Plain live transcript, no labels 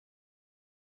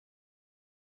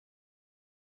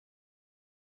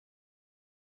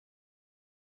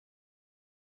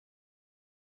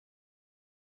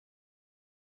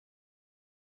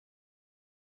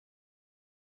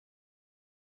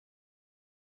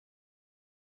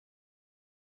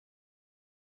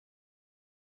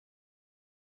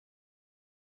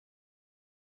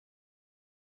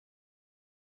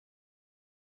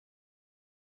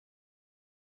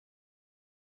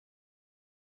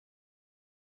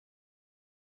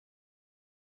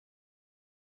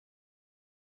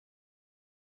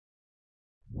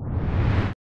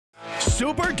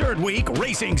Super Dirt Week,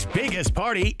 racing's biggest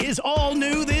party, is all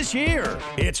new this year.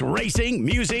 It's racing,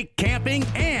 music, camping,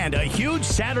 and a huge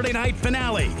Saturday night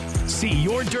finale. See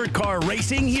your dirt car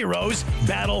racing heroes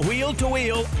battle wheel to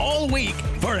wheel all week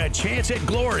for a chance at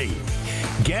glory.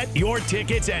 Get your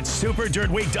tickets at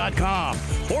superdirtweek.com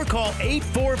or call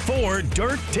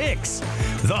 844-DIRT-TICKS.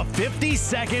 The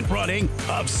 52nd running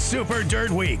of Super Dirt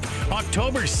Week,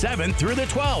 October 7th through the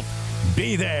 12th.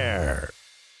 Be there.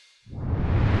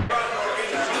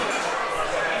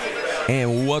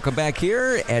 And welcome back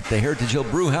here at the Heritage Hill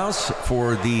Brew House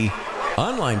for the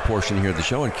online portion here of the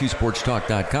show on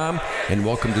QSportsTalk.com. And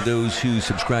welcome to those who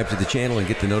subscribe to the channel and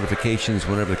get the notifications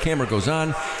whenever the camera goes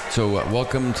on. So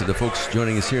welcome to the folks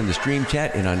joining us here in the stream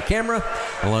chat and on camera,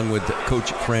 along with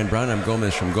Coach Fran Brown. I'm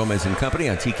Gomez from Gomez & Company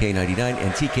on TK99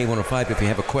 and TK105. If you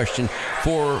have a question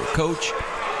for Coach,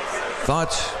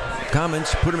 thoughts,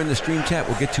 comments, put them in the stream chat.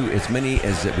 We'll get to as many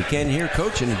as we can here,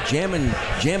 Coach. And a jamming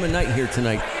night here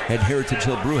tonight at Heritage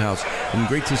Hill Brew House. And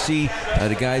great to see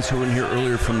the guys who were in here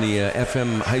earlier from the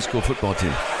FM high school football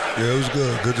team. Yeah, it was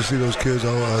good. Good to see those kids.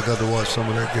 I got to watch some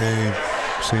of that game.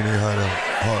 Seeing they had a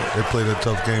heart. They played a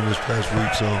tough game this past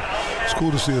week, so it's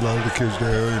cool to see a lot of the kids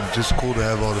there, and just cool to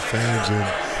have all the fans and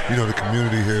the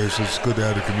community here. So it's good to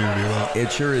have the community out.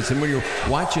 It sure is. And when you're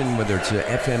watching, whether it's an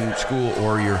FM school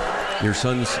or your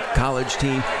son's college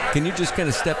team, can you just kind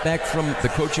of step back from the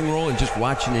coaching role and just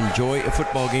watch and enjoy a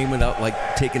football game without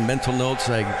taking mental notes?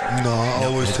 No, I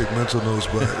always take mental notes,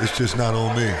 but it's just not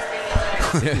on me.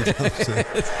 You know what I'm saying?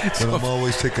 But I'm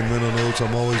always taking mental notes.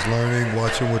 I'm always learning,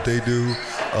 watching what they do,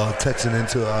 texting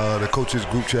into the coaches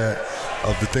group chat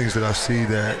of the things that I see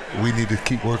that we need to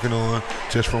keep working on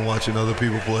just from watching other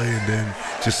people play, and then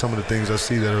just some of the things I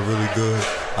see that are really good,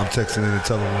 I'm texting in and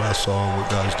telling what I saw and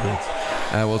what guys do.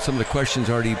 Well, some of the questions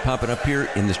already popping up here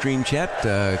in the stream chat.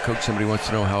 Coach, somebody wants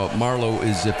to know how Marlo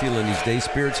is feeling these days.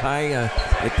 Spirits high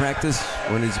at practice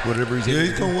whatever he's able to do?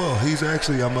 He's doing well. He's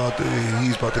actually, I'm out there.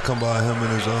 He's about to come by. Him and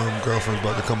his girlfriend's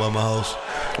about to come by my house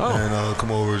and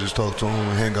come over and just talk to him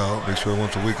and hang out. Make sure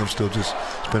once a week I'm still just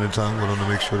spending time with him to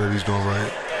make sure that he's doing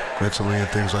right mentally and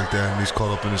things like that. And he's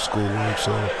caught up in his schoolwork,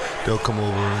 so they'll come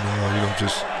over and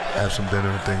just have some dinner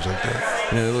and things like that.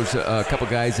 There's a couple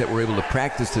guys that were able to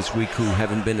practice this week who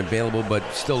haven't been available, but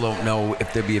still don't know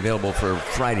if they'll be available for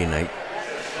Friday night.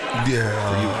 Yeah,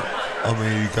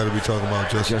 you got to be talking about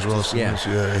Justice Russell.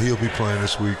 Yeah, he'll be playing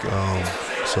this week.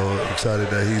 So excited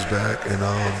that he's back. And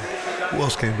who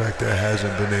else came back that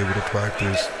hasn't been able to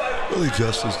practice? Really,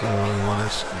 Justice, the only one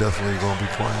that's definitely going to be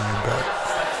playing back.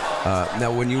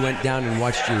 Now, when you went down and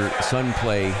watched your son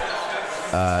play,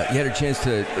 you had a chance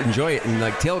to enjoy it and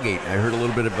tailgate. I heard a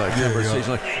little bit of a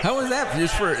conversation. How was that?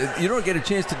 You don't get a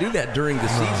chance to do that during the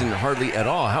season hardly at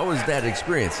all. How was that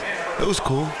experience? It was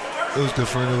cool. It was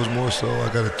different. It was more so. I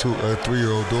got a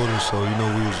 3-year-old daughter, so we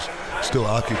was still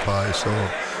occupied. So,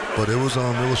 but it was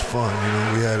fun.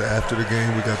 We had after the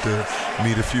game, we got to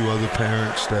meet a few other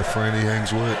parents that Franny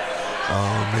hangs with.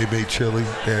 They made chili.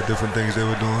 They had different things they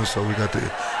were doing, so we got to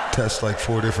test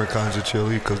 4 different kinds of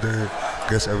chili because I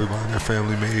guess everybody in their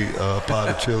family made a pot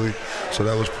of chili. So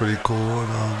that was pretty cool.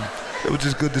 And it was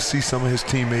just good to see some of his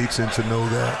teammates and to know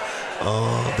that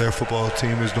their football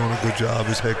team is doing a good job.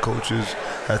 His head coaches,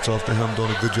 hats off to him,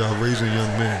 doing a good job raising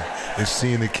young men and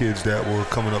seeing the kids that were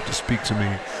coming up to speak to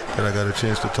me, that I got a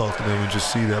chance to talk to them and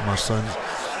just see that my son's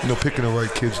picking the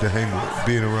right kids to hang with,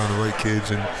 being around the right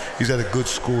kids, and he's at a good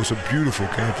school. It's a beautiful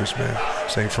campus, man.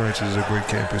 St. Francis is a great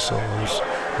campus, so I was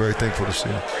very thankful to see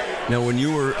him. Now, when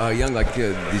you were young,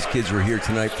 these kids were here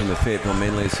tonight from the Fayetteville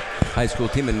Manly's high school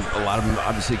team, and a lot of them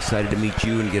obviously excited to meet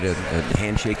you and get a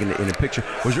handshake and a picture.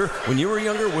 When you were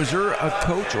younger, was there a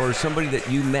coach or somebody that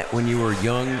you met when you were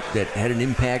young that had an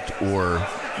impact or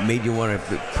made you want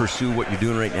to pursue what you're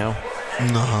doing right now?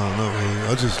 No, not really.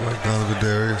 I just like Donovan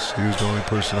Darius. He was the only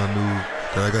person I knew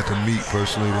that I got to meet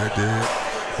personally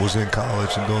that was in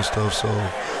college and doing stuff. So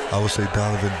I would say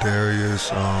Donovan Darius.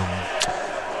 One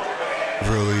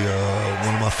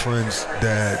of my friends'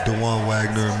 dad, DeJuan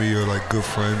Wagner, and me are good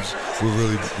friends. We're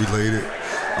really related.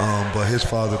 But his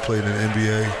father played in the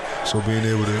NBA, so being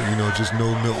able to just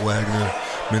know Milt Wagner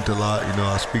meant a lot.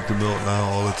 I speak to Milt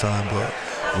now all the time, but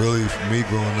really for me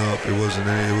growing up, it wasn't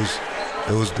any. It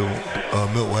was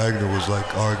Milt Wagner was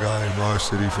our guy in our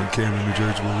city from Camden, New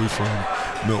Jersey, where we're from.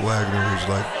 Milt Wagner was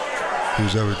he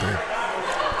was everything.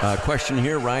 Question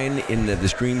here, Ryan in the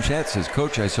stream chat says,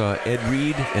 Coach, I saw Ed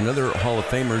Reed and other Hall of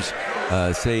Famers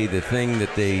say the thing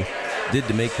that they did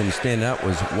to make them stand out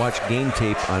was watch game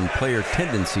tape on player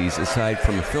tendencies aside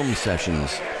from film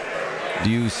sessions. Do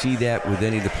you see that with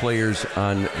any of the players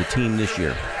on the team this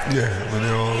year? Yeah, when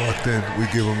they're all locked in, we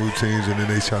give them routines, and then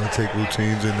they try to take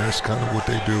routines, and that's kind of what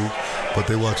they do. But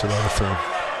they watch a lot of film.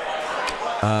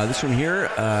 This one here,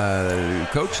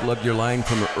 Coach, loved your line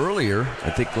from earlier,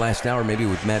 I think last hour maybe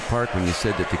with Matt Park, when you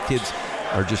said that the kids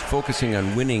are just focusing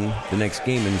on winning the next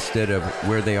game instead of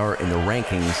where they are in the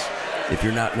rankings. If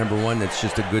you're not number one, that's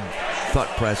just a good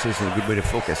thought process and a good way to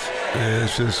focus. Yeah,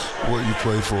 it's just what you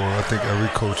play for. I think every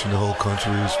coach in the whole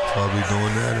country is probably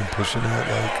doing that and pushing that.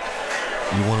 Like,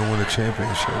 you want to win a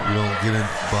championship. You don't get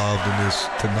involved in this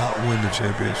to not win the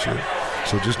championship.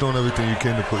 So just doing everything you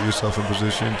can to put yourself in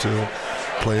position to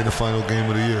play in the final game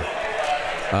of the year.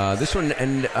 This one,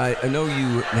 and I know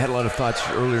you had a lot of thoughts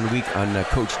earlier in the week on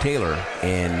Coach Taylor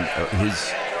and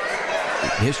his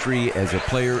history as a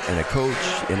player and a coach,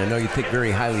 and I know you think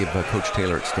very highly of Coach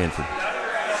Taylor at Stanford.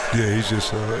 Yeah, he's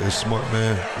just a smart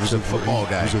man. He's a football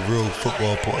guy. He's a real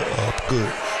football player,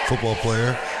 good football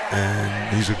player,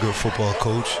 and he's a good football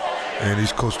coach. And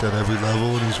he's coached at every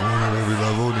level, and he's won at every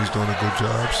level, and he's doing a good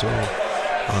job. So,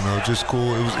 I don't know, just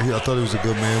cool. I thought he was a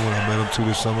good man when I met him too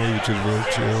this summer. He was just real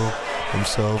chill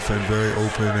himself and very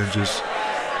open, and just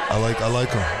I like him.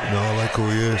 You know, I like who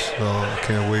he is. So I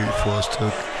can't wait for us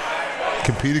to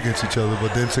compete against each other,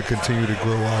 but then to continue to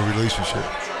grow our relationship.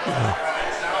 You know?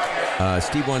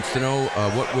 Steve wants to know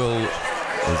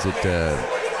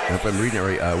if I'm reading it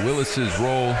right, Willis's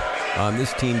role on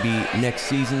this team be next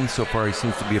season? So far, he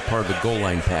seems to be a part of the goal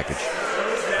line package.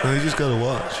 You just got to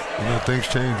watch. You know, things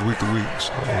change week to week.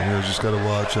 So, just got to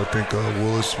watch. I think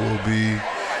Willis will be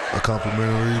a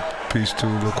complimentary piece to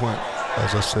LeQuint,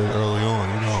 as I said early on.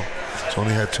 You know, he's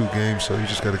only had 2 games, so you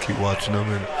just got to keep watching them.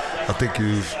 And I think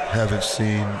you haven't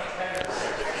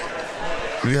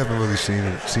really seen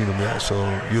him yet, so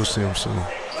you'll see him soon.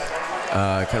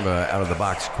 Kind of an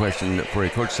out-of-the-box question for a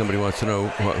coach. Somebody wants to know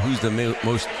who's the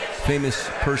most famous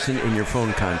person in your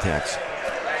phone contacts?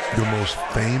 The most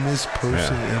famous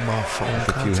person in my phone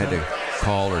contacts? If you had to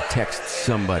call or text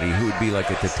somebody, who would be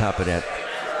like at the top of that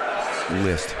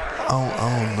list? I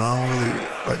don't know.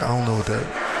 I don't know what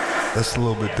that's a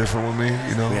little bit different with me.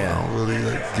 You know, Yeah. I don't really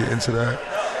get into that.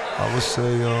 I would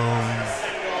say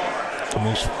the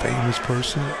most famous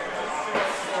person,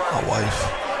 my wife.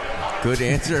 Good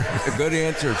answer. A good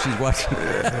answer if she's watching.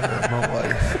 Yeah, my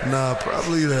wife. Nah,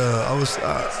 probably Other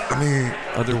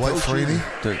Dwight coaches? Freeney.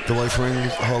 Dwight Freeney,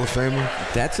 Hall of Famer.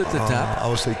 That's at the top. I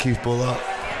would say Keith Bullock,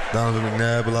 Donovan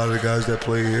McNabb, a lot of the guys that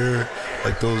play here,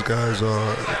 like those guys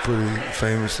are pretty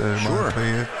famous in my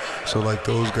opinion. So like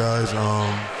those guys, I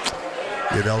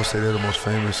would say they're the most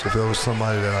famous. If there was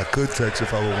somebody that I could text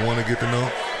if I would want to get to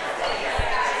know,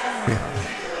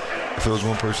 if there was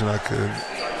one person I could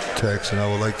text and I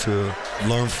would like to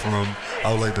learn from,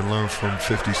 I would like to learn from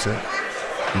 50 Cent.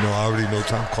 You know, I already know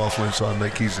Tom Coughlin, so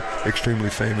he's extremely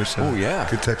famous. And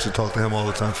could text and talk to him all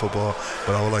the time, football.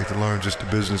 But I would like to learn just the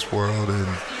business world and,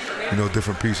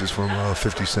 different pieces from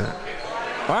 50 Cent.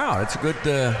 Wow, that's a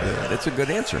good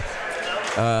answer.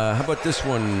 How about this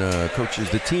one, Coach? Is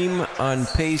the team on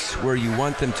pace where you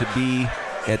want them to be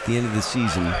at the end of the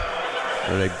season?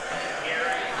 Are they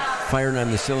firing on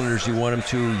the cylinders you want them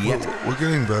to yet? We're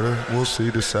getting better. We'll see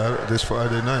this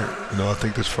Friday night. I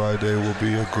think this Friday will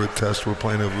be a good test. We're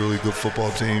playing a really good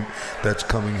football team that's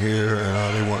coming here,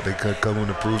 and they come in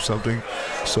to prove something.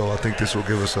 So I think this will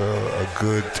give us a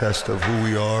good test of who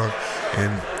we are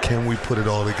and can we put it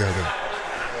all together.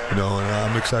 And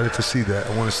I'm excited to see that.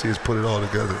 I want to see us put it all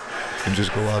together and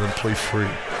just go out and play free,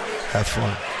 have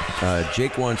fun.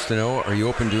 Jake wants to know, are you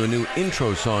open to a new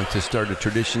intro song to start a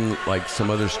tradition like some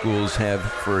other schools have?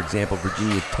 For example,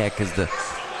 Virginia Tech has the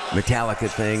Metallica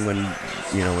thing when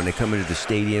they come into the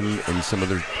stadium, and some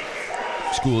other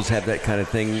schools have that kind of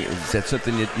thing. Is that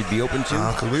something that you'd be open to?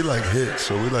 Because we like hits,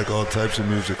 so we like all types of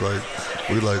music. Like,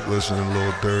 we like listening to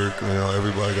Lil Durk.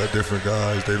 Everybody got different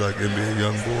guys. They like NBA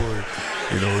Youngboy.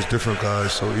 It's different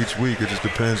guys. So each week it just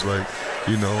depends. Like,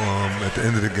 at the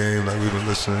end of the game, like we've been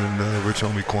listening to Rich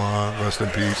Homie Quan, rest in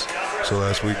peace. So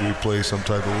last week we played some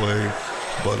type of way.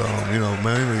 But,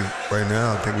 mainly right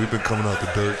now, I think we've been coming out the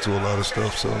dirt to a lot of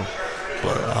stuff. So,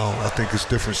 but I think it's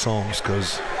different songs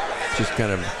because just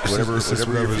kind of whatever you're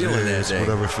feeling that day.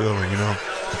 Whatever feeling,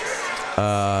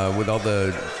 With all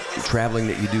the traveling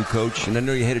that you do, Coach, and I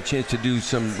know you had a chance to do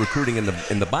some recruiting in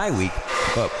the bye week,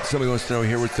 but somebody wants to know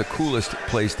here, what's the coolest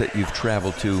place that you've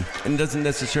traveled to? And it doesn't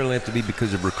necessarily have to be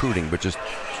because of recruiting, but just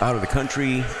out of the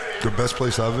country. The best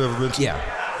place I've ever been to? Yeah.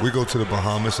 We go to the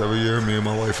Bahamas every year, me and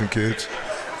my wife and kids.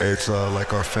 It's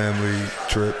like our family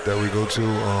trip that we go to,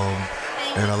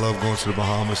 and I love going to the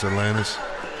Bahamas, Atlantis.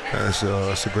 It's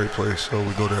a great place, so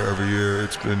we go there every year.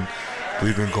 It's been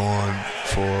we've been gone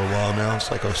for a while now. It's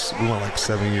like we went like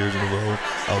 7 years in a row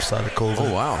outside of COVID.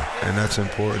 Oh, wow. And that's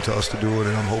important to us to do it,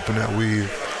 and I'm hoping that we,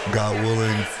 God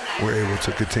willing, we're able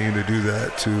to continue to do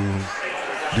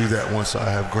that once I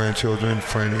have grandchildren,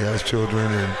 Fran has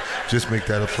children, and just make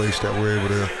that a place that we're able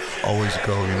to always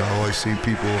go. You know, I always see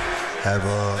people have,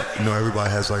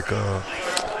 everybody has like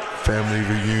family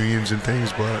reunions and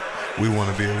things, but we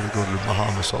want to be able to go to the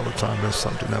Bahamas all the time. That's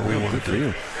something that we want to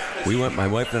do. We went, my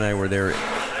wife and I were there.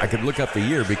 I could look up the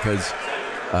year because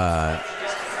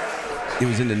it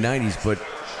was in the 90s, but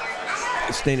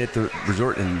staying at the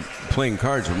resort and playing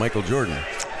cards with Michael Jordan.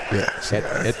 Yeah,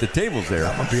 at the tables there.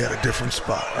 I'm gonna be at a different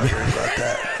spot. I heard about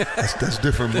that. That's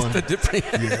different money. That's the different.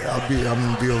 Yeah, I'm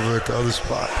gonna be over at the other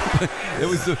spot. It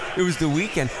was the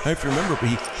weekend. I have to remember, but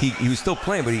he was still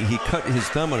playing, but he cut his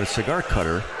thumb on a cigar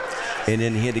cutter, and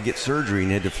then he had to get surgery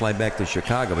and had to fly back to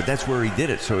Chicago. But that's where he did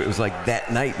it. So it was like that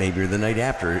night, maybe, or the night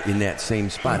after, in that same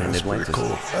spot in Atlantis. Pretty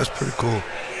cool. That's pretty cool.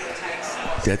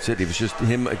 That's it. It was just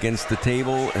him against the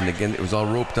table, and again, it was all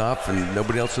roped off, and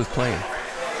nobody else was playing.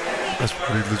 That's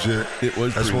pretty legit. It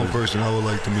was. That's one person I would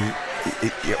like to meet.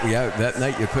 Yeah, that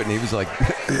night you couldn't. He was like,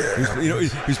 he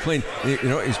was playing.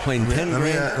 He's playing 10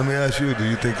 grand. Let me ask you: do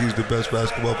you think he's the best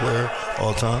basketball player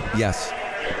all time? Yes.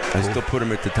 I still put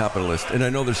him at the top of the list. And I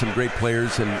know there's some great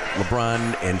players, and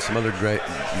LeBron and some other great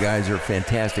guys are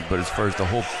fantastic. But as far as the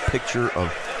whole picture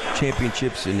of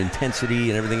championships and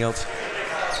intensity and everything else,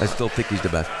 I still think he's the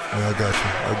best. Yeah, I got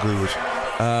you. I agree with you.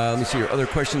 Let me see your other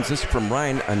questions. This is from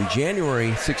Ryan. On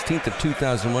January 16th of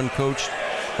 2001, Coach,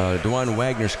 DeJuan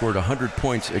Wagner scored 100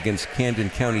 points against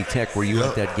Camden County Tech. Were you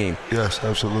at that game? Yes,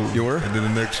 absolutely. You were? And then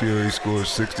the next year he scored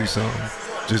 60-something.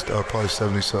 Just probably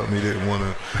 70-something. He didn't want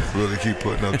to really keep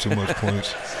putting up too much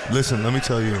points. Listen, let me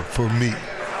tell you, for me,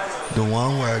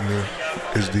 DeJuan Wagner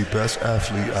is the best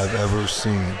athlete I've ever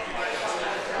seen.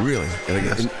 Really?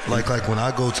 Yes. Like when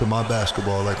I go to my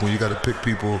basketball, like when you got to pick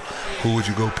people, who would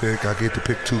you go pick? I get to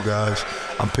pick two guys.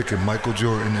 I'm picking Michael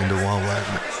Jordan and DeJuan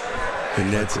Wagner.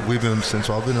 And that's since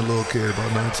I've been a little kid,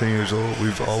 about 19 years old,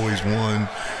 we've always won.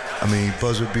 I mean,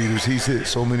 buzzer beaters. He's hit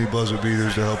so many buzzer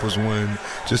beaters to help us win,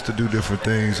 just to do different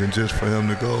things, and just for him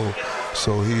to go.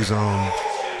 So he's, where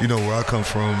I come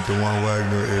from, DeJuan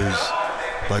Wagner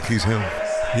is like he's him.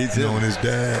 And his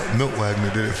dad, Milt Wagner,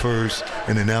 did it first,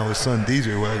 and then now his son,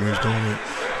 DJ Wagner's doing it.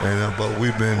 And but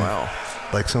we've been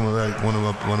like one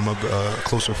of my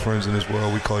closer friends in this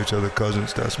world. We call each other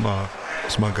cousins. That's my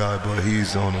guy, but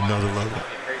he's on another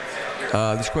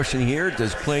level. This question here: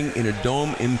 does playing in a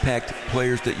dome impact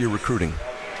players that you're recruiting?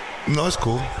 No, it's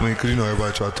cool. I mean, because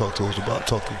everybody try to talk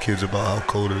to kids about how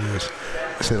cold it is.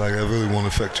 I say, like, it really won't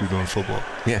affect you during football.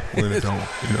 Yeah. We're in a dome,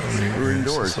 you know what I mean? We're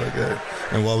indoors. Like that.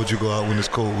 And why would you go out when it's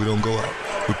cold? We don't go out.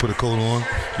 We put a coat on,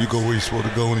 you go where you're supposed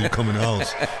to go when you come in the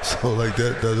house. So, like,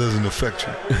 that doesn't affect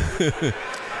you.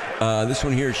 This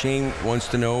one here, Shane wants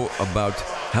to know about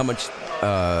how much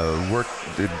work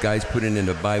the guys put in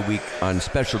the bye week on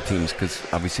special teams, because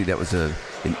obviously that was an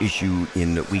issue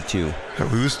in week 2.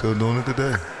 Yeah, we were still doing it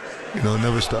today. It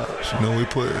never stops.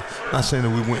 Not saying that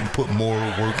we went and put more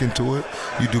work into it.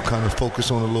 You do kind of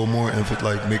focus on a little more, and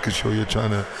like making sure you're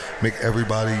trying to make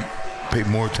everybody pay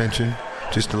more attention,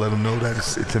 just to let them know that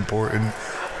it's important.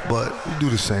 But we do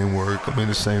the same work. I mean,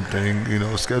 the same thing.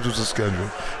 Schedule's a schedule.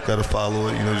 Got to follow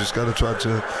it. Just got to try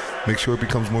to make sure it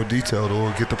becomes more detailed,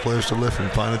 or get the players to lift and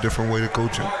find a different way to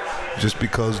coach them. Just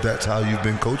because that's how you've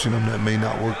been coaching them, that may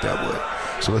not work that way.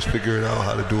 So let's figure it out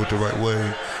how to do it the right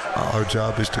way. Our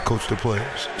job is to coach the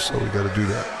players, so we got to do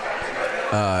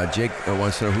that. Jake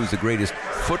wants to know who's the greatest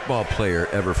football player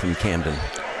ever from Camden.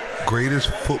 Greatest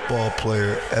football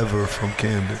player ever from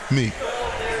Camden? Me.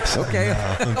 Okay.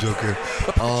 Nah, I'm joking.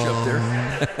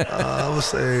 I would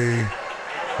say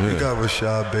we got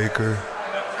Rashad Baker,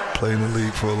 played in the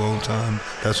league for a long time.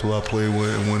 That's who I played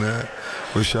with and went at.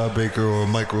 Rashad Baker or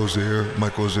Mike Rozier.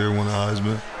 Mike Rozier won the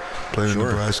Heisman, played in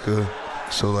Nebraska.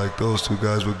 So, like, those two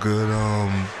guys were good.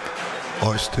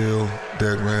 Art Steele,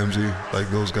 Derek Ramsey, like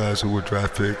those guys who were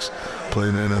draft picks, played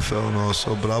in the NFL and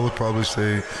also. But I would probably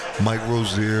say Mike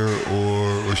Rozier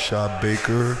or Rashad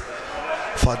Baker.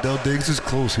 Fidel Diggs is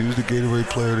close. He was the Gatorade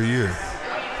Player of the Year.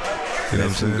 You know what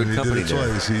I'm saying? He did it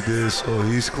twice. He did, so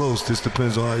he's close. Just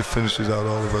depends on how he finishes out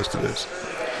all the rest of this.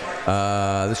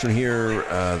 This one here,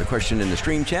 the question in the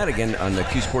stream chat, again, on the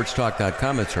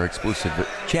QSportsTalk.com. It's our exclusive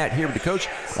chat here with the coach.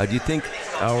 Do you think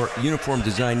our uniform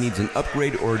design needs an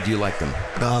upgrade, or do you like them?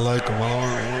 No, I like them.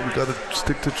 We got to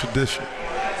stick to tradition.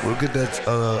 We'll get that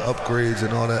upgrades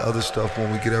and all that other stuff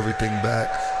when we get everything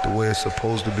back the way it's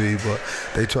supposed to be. But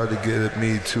they tried to get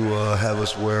me to have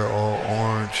us wear all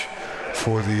orange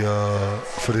for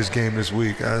this game this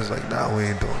week. I was like, nah, we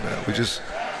ain't doing that.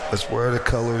 Let's wear the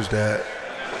colors that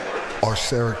are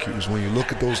Syracuse. When you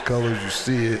look at those colors, you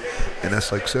see it, and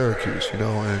that's like Syracuse, you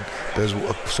know. And there's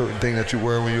a certain thing that you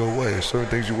wear when you're away, certain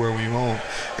things you wear when you're home,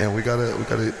 and we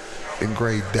gotta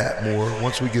engrave that more.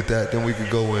 Once we get that, then we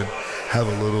could go and have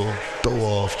a little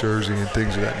throw-off jersey and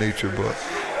things of that nature. But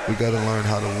we got to learn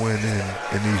how to win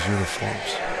in these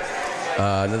uniforms.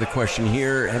 Another question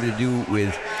here had to do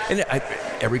with, and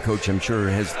every coach I'm sure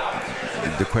has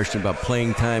the question about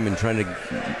playing time and trying to,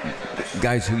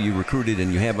 guys who you recruited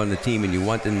and you have on the team and you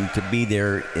want them to be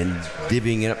there and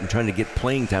divvying it up and trying to get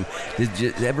playing time. Did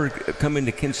it ever come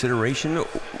into consideration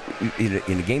in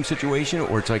a game situation,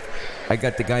 or it's like, I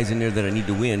got the guys in there that I need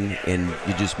to win, and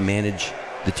you just manage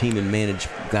the team and manage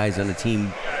guys on the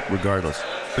team regardless?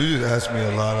 You just asked me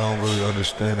a lot. I don't really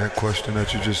understand that question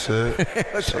that you just said.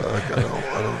 So I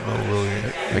don't know really.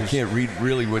 I can't read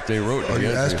really what they wrote. Are you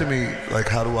asking me, like,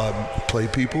 how do I play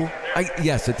people?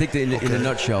 Yes, I think in a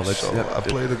nutshell. I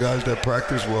play the guys that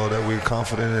practice well, that we're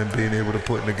confident in being able to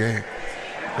put in the game.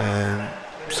 And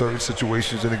certain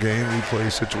situations in the game, we play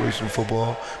situation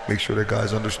football, make sure that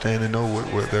guys understand and know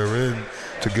what they're in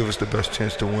to give us the best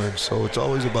chance to win. So it's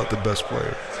always about the best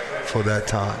player for that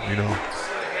time, you know.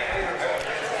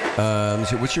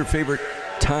 So what's your favorite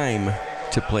time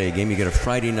to play a game? You got a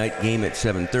Friday night game at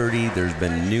 7:30. There's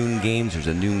been noon games. There's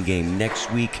a noon game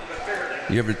next week.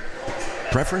 You have a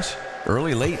preference?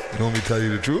 Early, late? You want me to tell you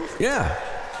the truth? Yeah.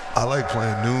 I like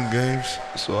playing noon games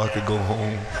so I could go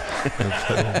home and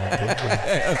play with my brother.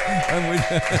 I'm with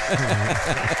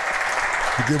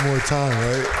You get more time,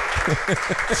 right?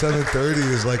 7:30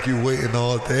 is like you waiting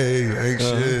all day, you're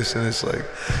anxious, and it's like,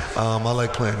 I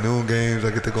like playing noon games.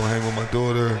 I get to go hang with my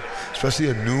daughter, especially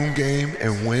a noon game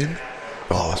and win.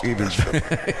 Oh, it's even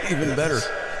better.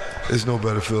 There's no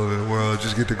better feeling in the world.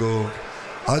 Just get to go.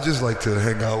 I just like to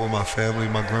hang out with my family.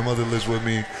 My grandmother lives with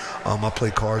me. I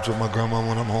play cards with my grandma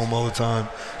when I'm home all the time.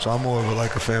 So I'm more of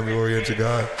a family-oriented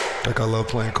guy. Like, I love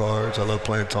playing cards. I love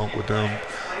playing tonk with them.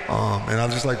 And I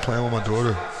just like playing with my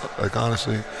daughter. Like,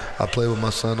 honestly, I play with my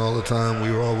son all the time.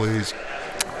 We were always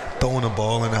throwing a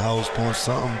ball in the house, doing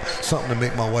something to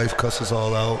make my wife cuss us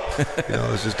all out. You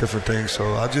know, it's just different things.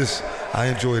 So I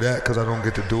enjoy that because I don't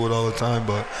get to do it all the time.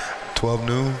 But 12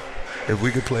 noon, if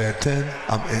we could play at 10,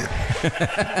 I'm in. You know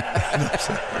what I'm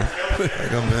saying?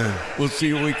 Like, I'm in. We'll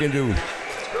see what we can do.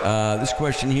 This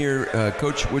question here,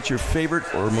 Coach, what's your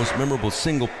favorite or most memorable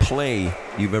single play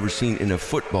you've ever seen in a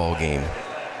football game?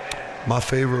 My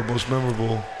favorite, most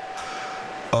memorable.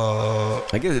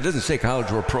 I guess it doesn't say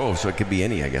college or pro, so it could be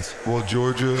any, I guess. Well,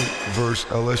 Georgia versus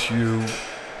LSU,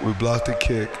 we blocked the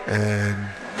kick, and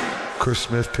Chris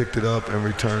Smith picked it up and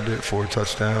returned it for a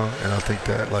touchdown, and I think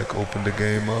that opened the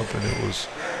game up, and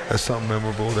that's something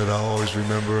memorable that I always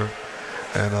remember.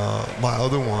 And my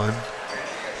other one,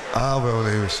 I won't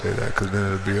even say that because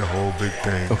then it'd be a whole big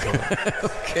thing. Okay.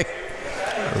 Okay.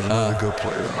 It was another good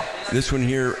play, though. This one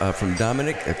here from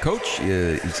Dominic, a coach.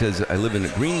 He says, I live in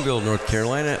Greenville, North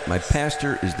Carolina. My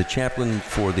pastor is the chaplain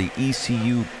for the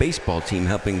ECU baseball team.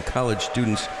 Helping college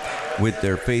students with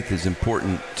their faith is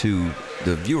important to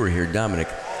the viewer here, Dominic.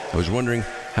 I was wondering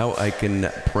how I can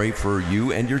pray for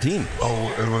you and your team.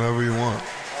 Oh, and whenever you want.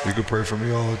 You can pray for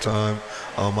me all the time.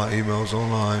 My email's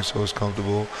online, so it's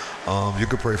comfortable. You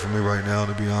can pray for me right now,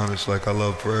 to be honest. Like, I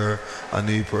love prayer. I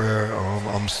need prayer.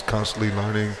 I'm constantly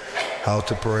learning how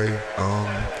to pray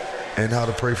and how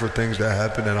to pray for things that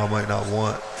happen that I might not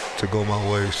want to go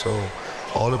my way. So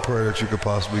all the prayer that you could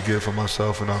possibly get for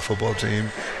myself and our football team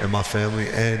and my family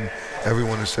and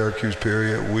everyone in Syracuse,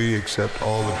 period, we accept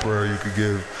all the prayer you could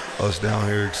give us down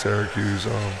here at Syracuse.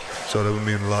 So that would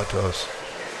mean a lot to us.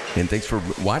 And thanks for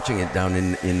watching it down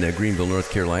in Greenville, North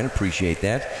Carolina. Appreciate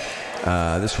that.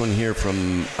 This one here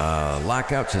from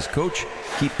Lockout says, Coach,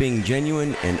 keep being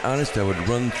genuine and honest. I would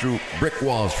run through brick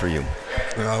walls for you.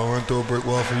 And I'll run through a brick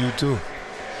wall for you, too.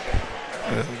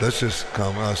 Yeah, that's just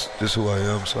common. That's just who I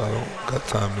am, so I don't got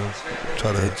time to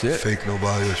try to fake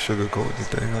nobody or sugarcoat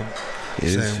anything. I'm the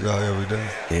same guy every day.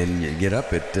 And you get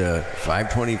up at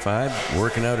 5:25,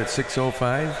 working out at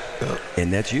 6:05,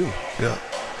 and that's you. Yeah.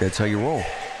 That's how you roll.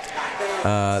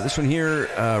 This one here,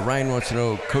 Ryan wants to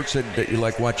know, Coach said that you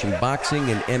like watching boxing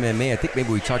and MMA. I think maybe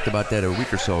we talked about that a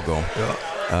week or so ago.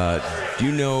 Yeah. Do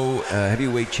you know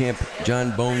heavyweight champ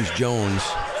John Bones Jones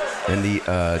and the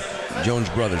Jones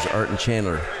brothers, Art and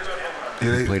Chandler,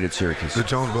 who played at Syracuse? The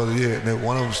Jones brothers, yeah. And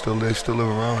one of them still live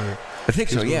around here. I think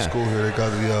so, yeah. School here, they got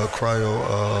the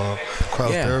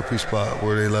cryotherapy spot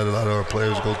where they let a lot of our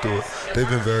players go through it. They've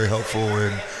been very helpful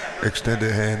and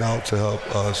extended hand out to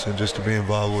help us and just to be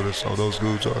involved with us. So those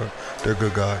dudes they're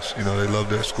good guys. You know, they love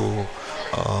their school.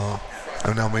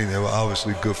 And I mean, they were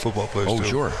obviously good football players too. Oh,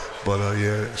 sure. But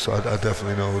yeah, so I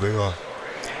definitely know who they are.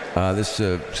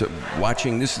 So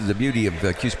watching, this is the beauty of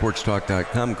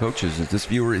QSportsTalk.com, coaches. This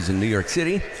viewer is in New York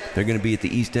City. They're going to be at the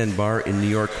East End Bar in New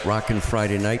York, rocking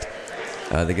Friday night.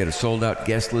 They got a sold-out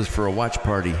guest list for a watch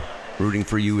party, rooting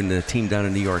for you and the team down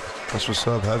in New York. That's what's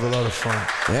up. Have a lot of fun.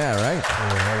 Yeah, right.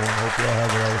 I hope y'all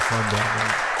have a lot of fun down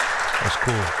there. That's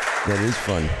cool. That is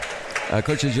fun.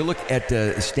 Coach, as you look at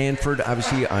Stanford,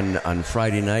 obviously on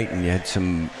Friday night, and you had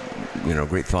some,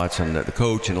 great thoughts on the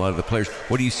coach and a lot of the players.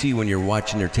 What do you see when you're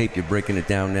watching their tape? You're breaking it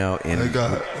down now, and they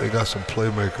got some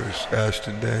playmakers.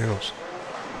 Ashton Daniels,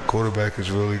 quarterback,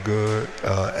 is really good.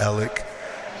 Alec,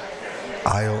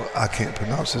 I can't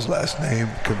pronounce his last name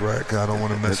correct. I don't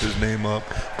want to mess his name up,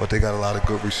 but they got a lot of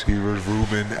good receivers.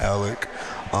 Ruben, Alec,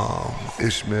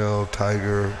 Ishmael,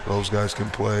 Tiger, those guys can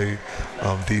play.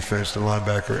 Defense, the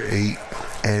linebacker 8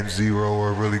 and 0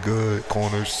 are really good.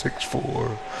 Corners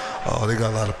 6'4". They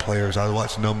got a lot of players. I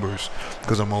watch numbers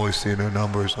because I'm always seeing their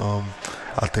numbers.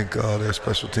 I think their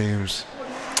special teams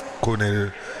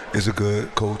coordinator is a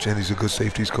good coach, and he's a good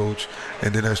safeties coach.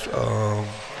 And then there's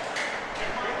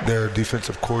their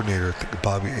defensive coordinator, I think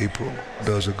Bobby April,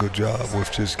 does a good job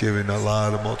with just giving a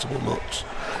lot of multiple looks.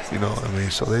 You know what I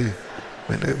mean? So we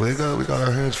got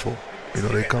our hands full. You know,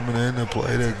 they coming in and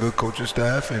play. They're a good coaching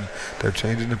staff, and they're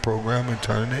changing the program and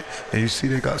turning it. And you see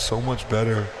they got so much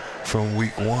better from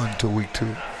week 1 to week 2.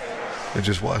 And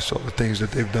just watch all the things that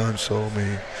they've done. So, I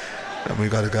mean, we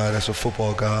got a guy that's a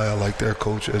football guy. I like their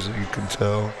coach, as you can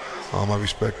tell. I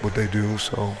respect what they do.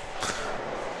 So,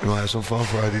 we're going to have some fun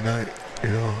Friday night. You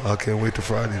know, I can't wait till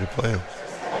Friday to play them.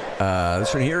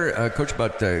 This one here, Coach,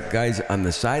 about guys on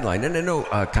the sideline. And I know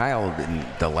Kyle, in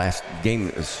the last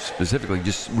game specifically,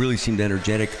 just really seemed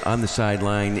energetic on the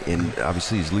sideline, and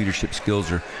obviously his leadership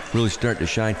skills are really starting to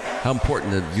shine. How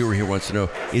important, the viewer here wants to know,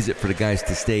 is it for the guys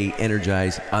to stay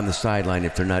energized on the sideline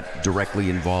if they're not directly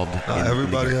involved?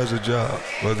 Everybody has a job.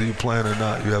 Whether you plan or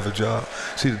not, you have a job.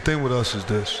 See, the thing with us is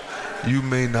this. You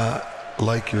may not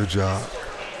like your job,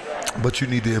 but you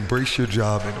need to embrace your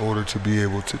job in order to be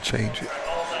able to change it.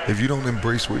 If you don't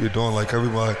embrace what you're doing, like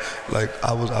everybody,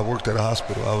 I worked at a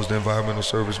hospital. I was the environmental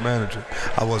service manager.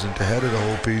 I wasn't the head of the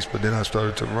whole piece, but then I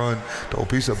started to run the whole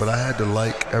piece up. But I had to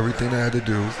like everything I had to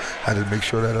do. I had to make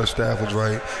sure that our staff was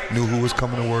right, knew who was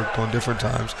coming to work on different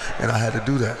times, and I had to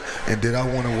do that. And did I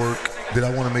want to work? Did I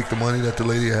want to make the money that the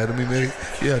lady ahead of me made?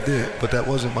 Yeah, I did, but that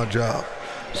wasn't my job.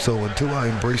 So until I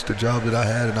embraced the job that I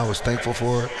had and I was thankful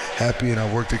for it, happy, and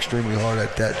I worked extremely hard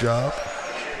at that job,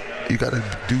 you got to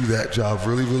do that job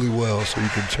really, really well so you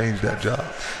can change that job.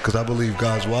 Because I believe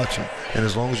God's watching. And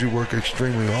as long as you work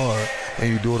extremely hard and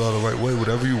you do it all the right way,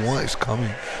 whatever you want is coming.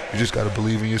 You just got to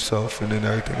believe in yourself, and then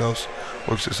everything else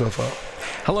works itself out.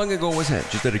 How long ago was that?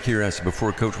 Just out of curiosity,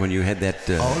 before, Coach, when you had that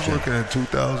I was working in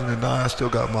 2009. I still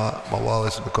got my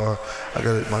wallets in the car. I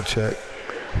got my check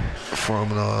from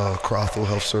Crothville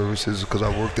Health Services because I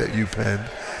worked at UPenn,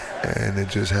 and it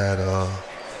just had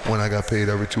when I got paid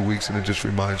every 2 weeks, and it just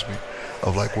reminds me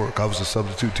of work. I was a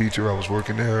substitute teacher. I was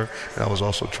working there, and I was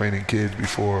also training kids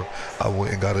before I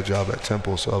went and got a job at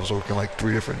Temple. So I was working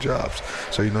 3 different jobs.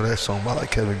 So you know that song by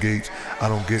Kevin Gates, I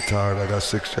don't get tired, I got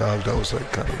 6 jobs. That was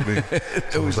kind of me.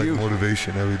 So it was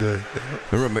motivation every day.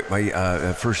 Remember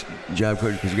my first job,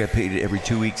 Coach, because you got paid every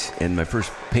 2 weeks, and my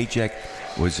first paycheck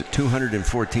was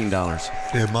 $214.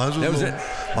 Yeah, mine was a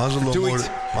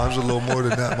little more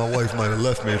than that. My wife might have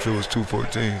left me if it was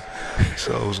 $214.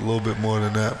 So it was a little bit more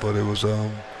than that, but it was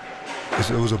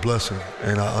a blessing,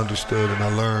 and I understood and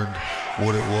I learned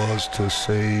what it was to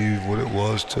save, what it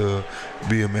was to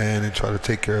be a man and try to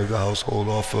take care of the household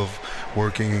off of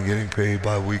working and getting paid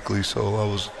bi-weekly. So I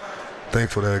was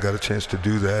thankful that I got a chance to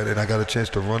do that, and I got a chance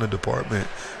to run a department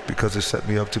because it set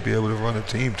me up to be able to run a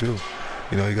team too.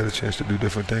 You know, you got a chance to do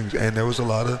different things. And there was a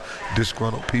lot of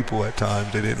disgruntled people at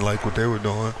times. They didn't like what they were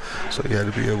doing. So you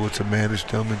had to be able to manage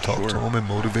them and talk to them and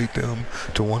motivate them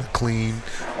to want to clean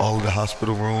all of the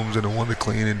hospital rooms and to want to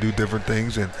clean and do different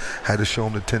things, and had to show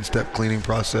them the 10-step cleaning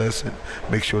process and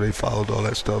make sure they followed all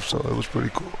that stuff. So it was pretty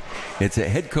cool. It's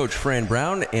head coach Fran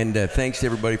Brown, and thanks to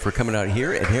everybody for coming out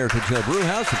here at Heritage Hill Brew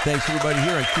House, and thanks to everybody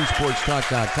here on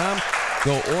QSportsTalk.com.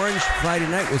 Go Orange Friday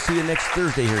night. We'll see you next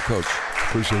Thursday here, Coach.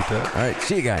 Appreciate that. All right,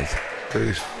 see you guys.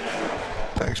 Peace.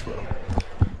 Thanks, bro.